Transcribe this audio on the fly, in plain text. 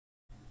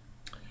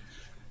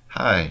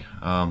Hi,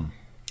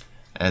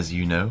 as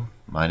you know,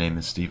 my name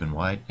is Stephen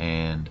White,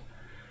 and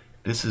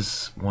this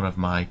is one of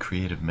my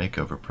creative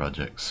makeover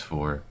projects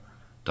for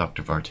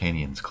Dr.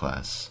 Vartanian's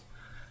class.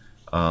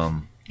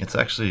 It's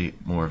actually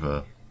more of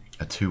a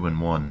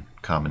two-in-one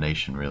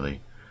combination,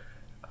 really.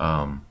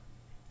 Um,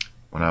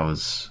 when I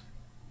was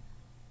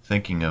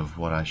thinking of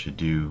what I should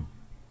do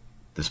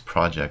this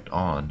project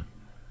on,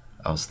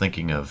 I was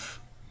thinking of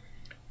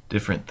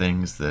different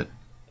things that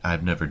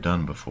I've never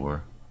done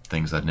before,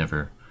 things I'd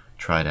never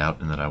tried out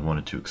and that I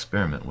wanted to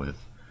experiment with.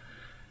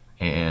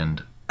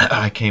 And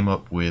I came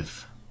up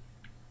with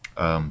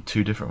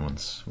two different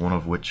ones, one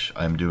of which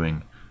I'm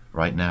doing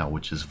right now,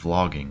 which is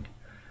vlogging.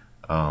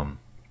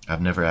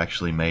 I've never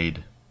actually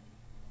made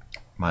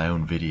my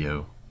own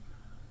video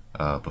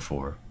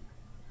before,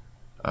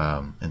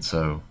 and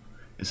so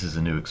this is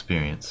a new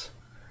experience.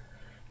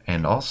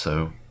 And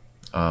also,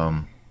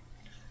 um,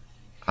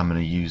 I'm going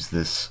to use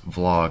this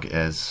vlog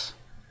as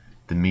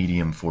the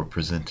medium for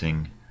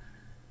presenting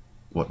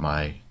what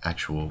my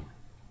actual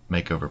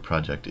makeover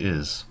project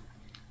is,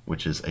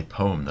 which is a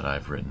poem that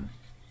I've written.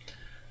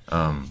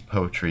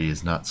 Poetry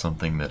is not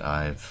something that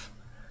I've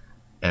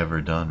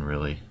ever done,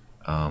 really.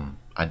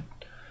 I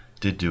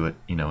did do it,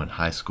 in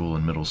high school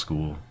and middle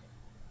school.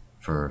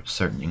 For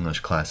certain English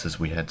classes,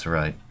 we had to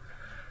write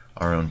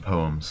our own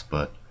poems,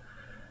 but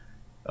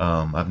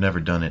I've never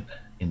done it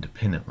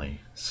independently.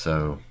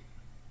 So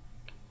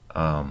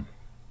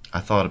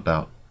I thought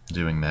about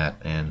doing that,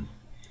 and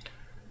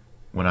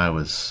when I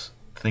was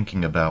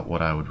thinking about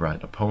what I would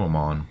write a poem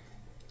on,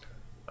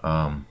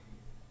 I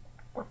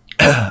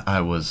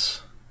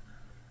was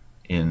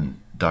in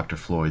Dr.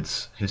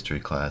 Floyd's history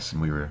class,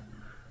 and we were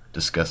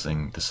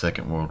discussing the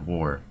Second World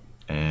War,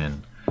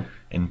 and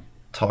in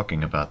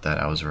talking about that,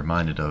 I was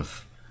reminded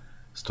of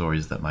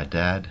stories that my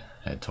dad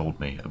had told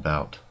me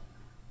about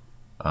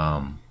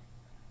my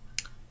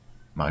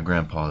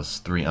grandpa's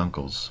three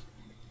uncles,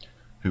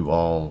 who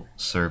all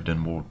served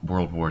in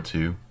World War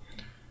II,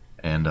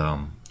 and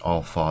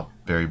all fought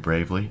very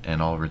bravely,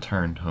 and all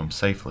returned home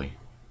safely.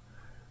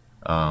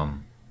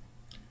 And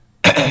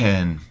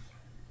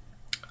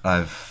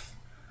I've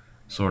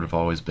sort of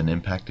always been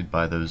impacted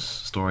by those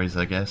stories,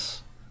 I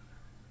guess.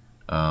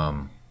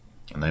 And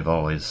they've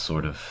always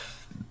sort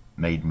of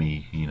made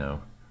me,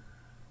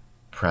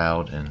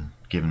 proud and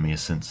given me a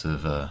sense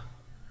of,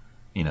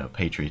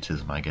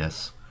 patriotism, I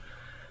guess.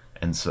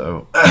 And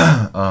so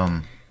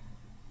I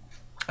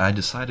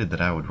decided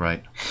that I would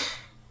write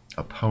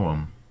a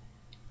poem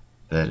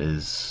that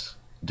is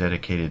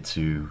dedicated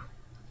to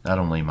not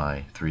only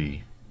my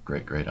three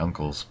great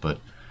uncles, but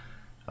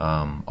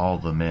all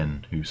the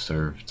men who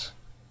served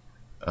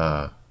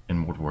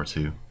in World War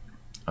II,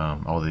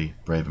 all the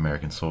brave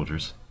American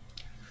soldiers.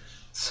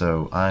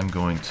 So I'm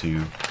going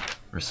to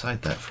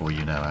recite that for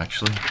you now,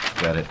 actually.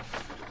 I've got it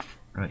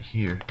right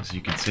here, as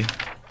you can see.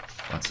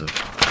 Lots of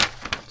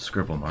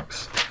scribble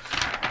marks.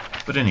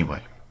 But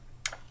anyway,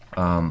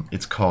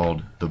 it's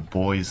called The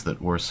Boys That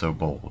Were So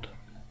Bold.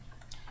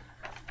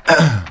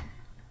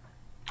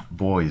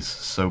 Boys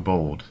so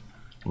bold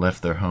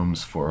left their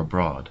homes for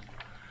abroad.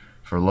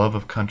 For love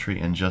of country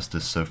and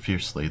justice so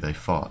fiercely they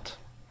fought.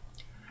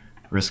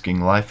 Risking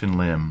life and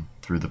limb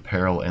through the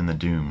peril and the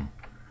doom,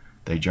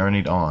 they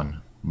journeyed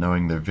on,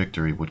 knowing their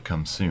victory would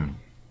come soon.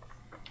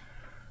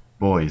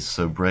 Boys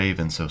so brave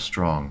and so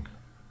strong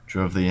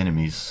drove the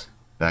enemies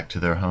back to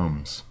their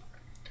homes.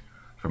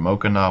 From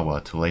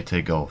Okinawa to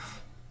Leyte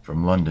Gulf,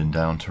 from London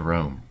down to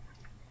Rome.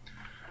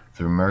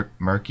 Through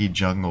murky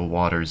jungle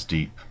waters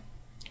deep,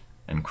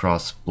 and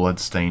cross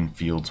blood-stained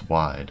fields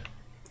wide.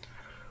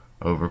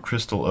 Over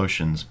crystal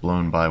oceans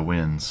blown by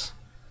winds,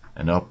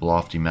 and up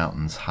lofty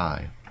mountains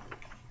high.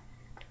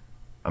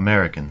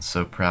 Americans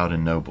so proud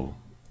and noble,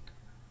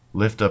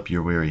 lift up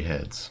your weary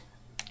heads.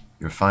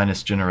 Your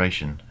finest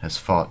generation has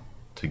fought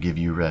to give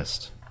you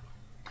rest.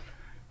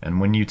 And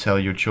when you tell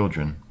your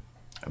children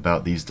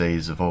about these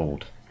days of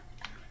old,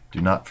 do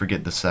not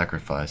forget the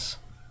sacrifice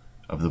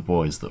of the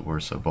boys that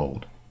were so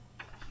bold.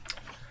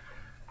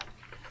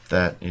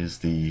 That is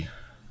the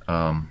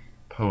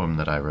poem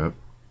that I wrote.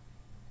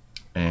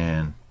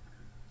 And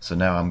so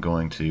now I'm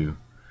going to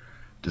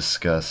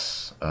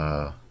discuss,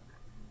 well,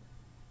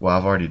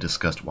 I've already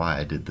discussed why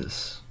I did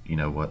this,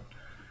 what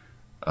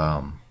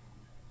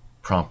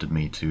prompted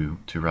me to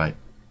write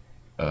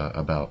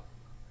about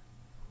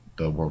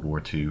the World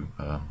War II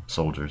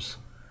soldiers.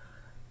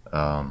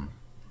 And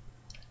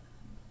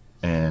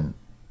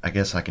I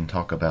guess I can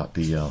talk about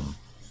the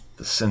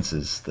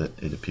senses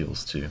that it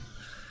appeals to.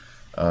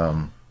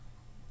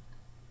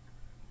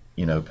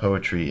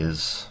 Poetry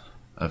is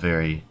a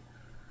very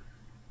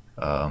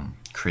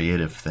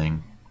creative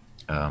thing.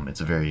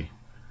 It's a very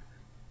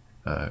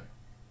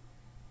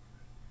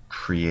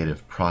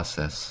creative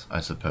process,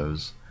 I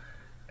suppose,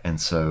 and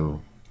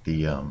so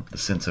the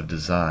sense of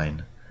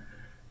design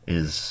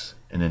is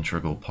an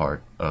integral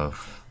part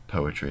of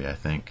poetry, I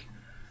think.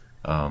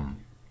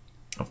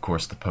 Of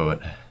course, the poet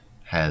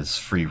has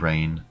free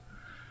reign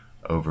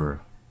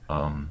over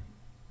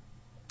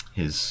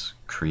his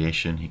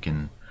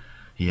creation.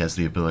 He has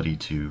the ability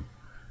to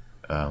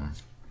um,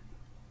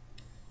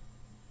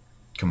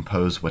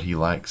 compose what he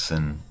likes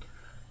and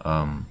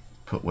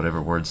put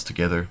whatever words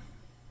together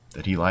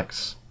that he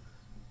likes.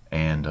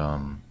 And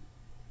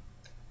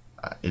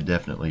it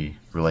definitely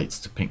relates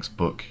to Pink's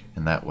book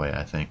in that way,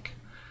 I think.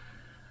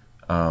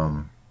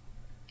 And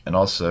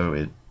also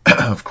it,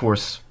 of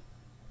course,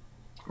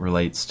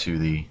 relates to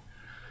the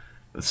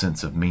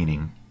sense of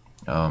meaning.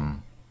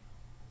 You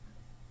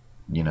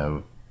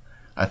know,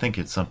 I think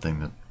it's something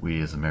that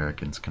we as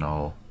Americans can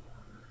all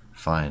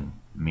find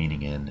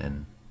meaning in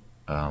and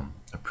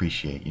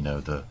appreciate. You know,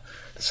 the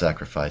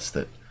sacrifice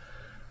that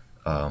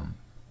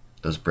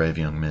those brave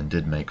young men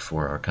did make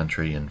for our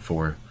country and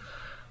for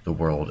the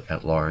world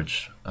at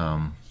large.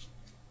 And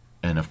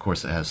of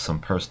course, it has some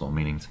personal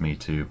meaning to me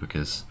too,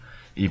 because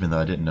even though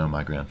I didn't know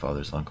my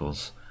grandfather's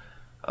uncles,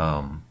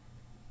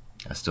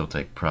 I still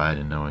take pride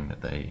in knowing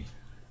that they,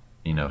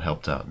 you know,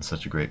 helped out in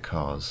such a great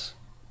cause.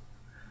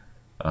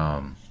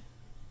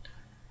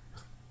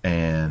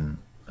 And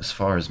as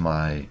far as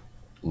my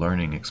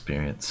learning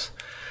experience,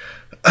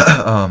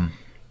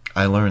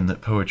 I learned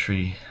that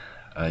poetry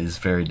is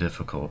very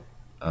difficult,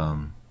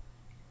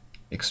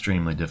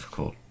 extremely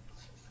difficult,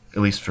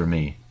 at least for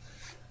me.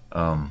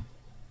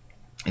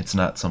 It's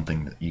not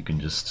something that you can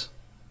just,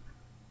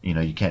 you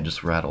know, you can't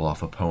just rattle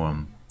off a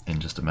poem in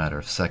just a matter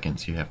of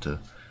seconds. You have to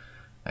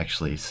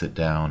actually sit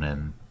down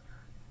and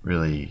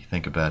really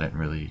think about it and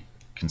really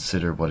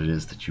consider what it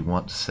is that you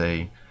want to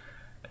say,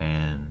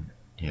 and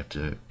you have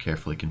to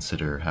carefully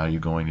consider how you're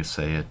going to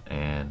say it,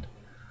 and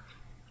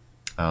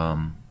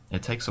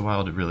it takes a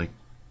while to really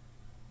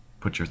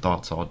put your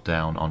thoughts all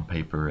down on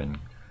paper and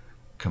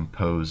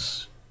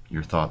compose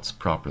your thoughts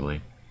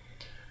properly.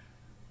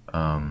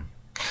 And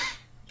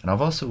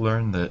I've also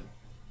learned that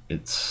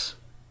it's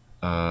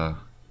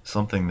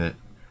something that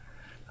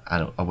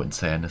I wouldn't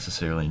say I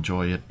necessarily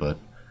enjoy it, but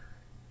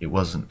it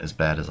wasn't as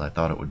bad as I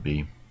thought it would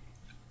be.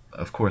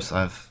 Of course,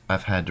 I've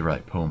had to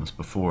write poems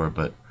before,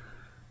 but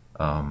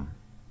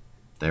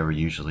they were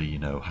usually, you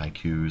know,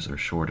 haikus or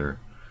shorter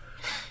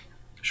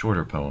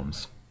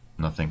poems.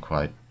 Nothing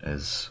quite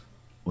as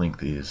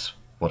lengthy as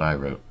what I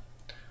wrote.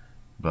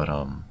 But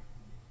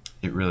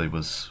it really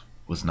was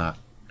not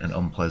an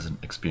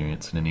unpleasant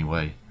experience in any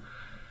way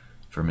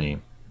for me.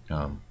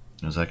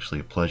 It was actually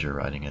a pleasure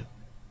writing it,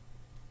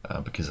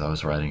 because I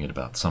was writing it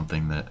about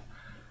something that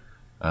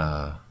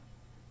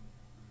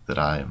that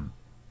I am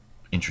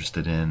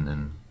interested in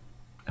and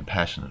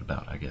passionate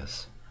about, I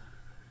guess.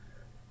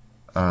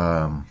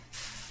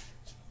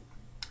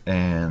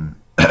 And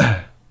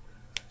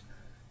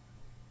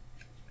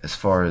as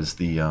far as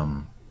the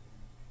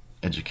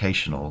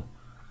educational,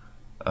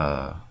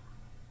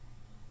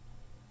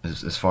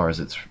 as far as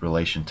its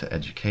relation to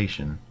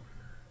education,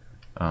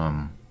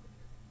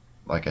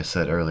 like I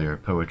said earlier,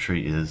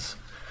 poetry is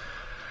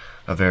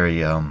a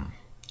very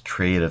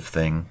creative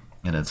thing,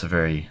 and it's a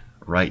very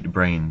right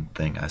brain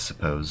thing, I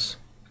suppose.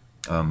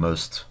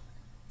 Most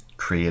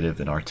creative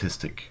and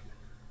artistic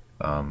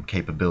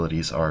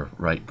capabilities are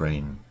right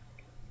brain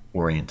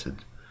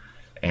oriented,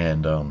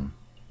 and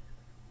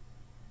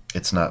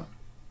it's not,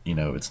 you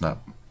know, it's not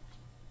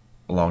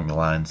along the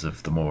lines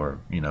of the more,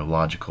 you know,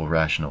 logical,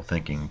 rational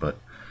thinking, but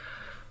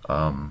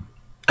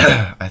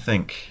I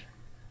think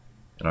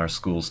in our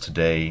schools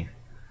today,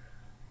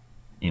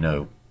 you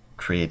know,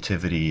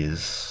 creativity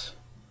is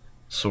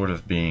sort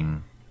of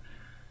being,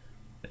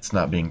 it's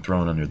not being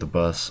thrown under the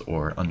bus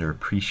or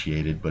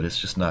underappreciated, but it's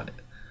just not,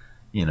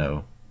 you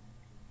know,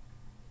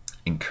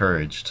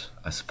 encouraged,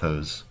 I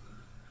suppose,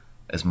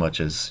 as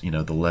much as, you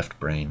know, the left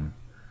brain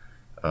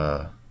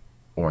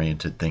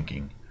oriented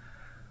thinking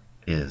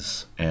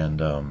is.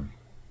 And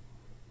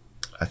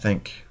I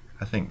think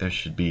there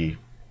should be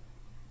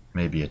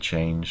maybe a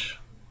change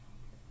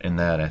in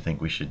that. I think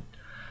we should,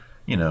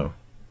 you know,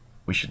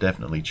 we should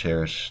definitely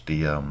cherish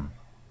the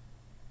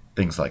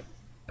things like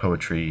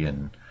poetry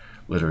and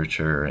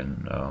literature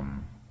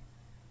and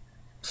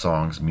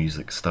songs,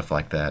 music, stuff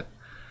like that,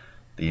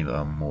 the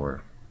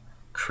more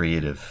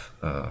creative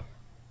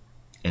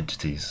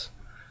entities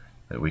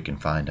that we can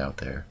find out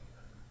there,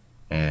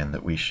 and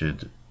that we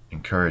should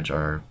encourage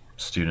our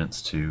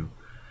students to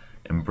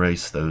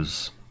embrace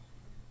those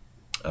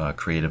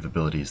creative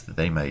abilities that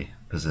they may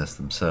possess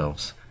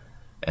themselves,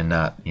 and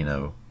not, you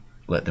know,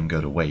 let them go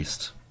to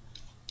waste.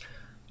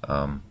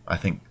 I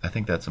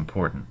think that's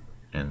important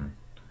in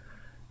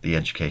the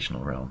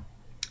educational realm.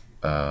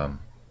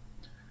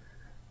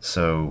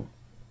 So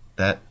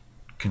that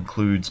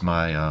concludes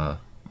my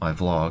my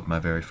vlog, my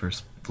very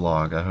first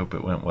vlog. I hope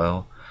it went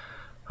well.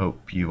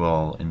 Hope you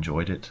all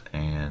enjoyed it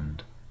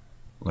and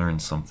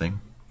learned something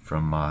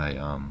from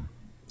my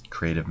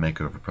creative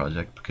makeover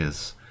project,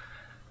 because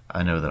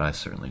I know that I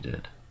certainly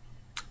did.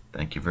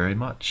 Thank you very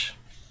much.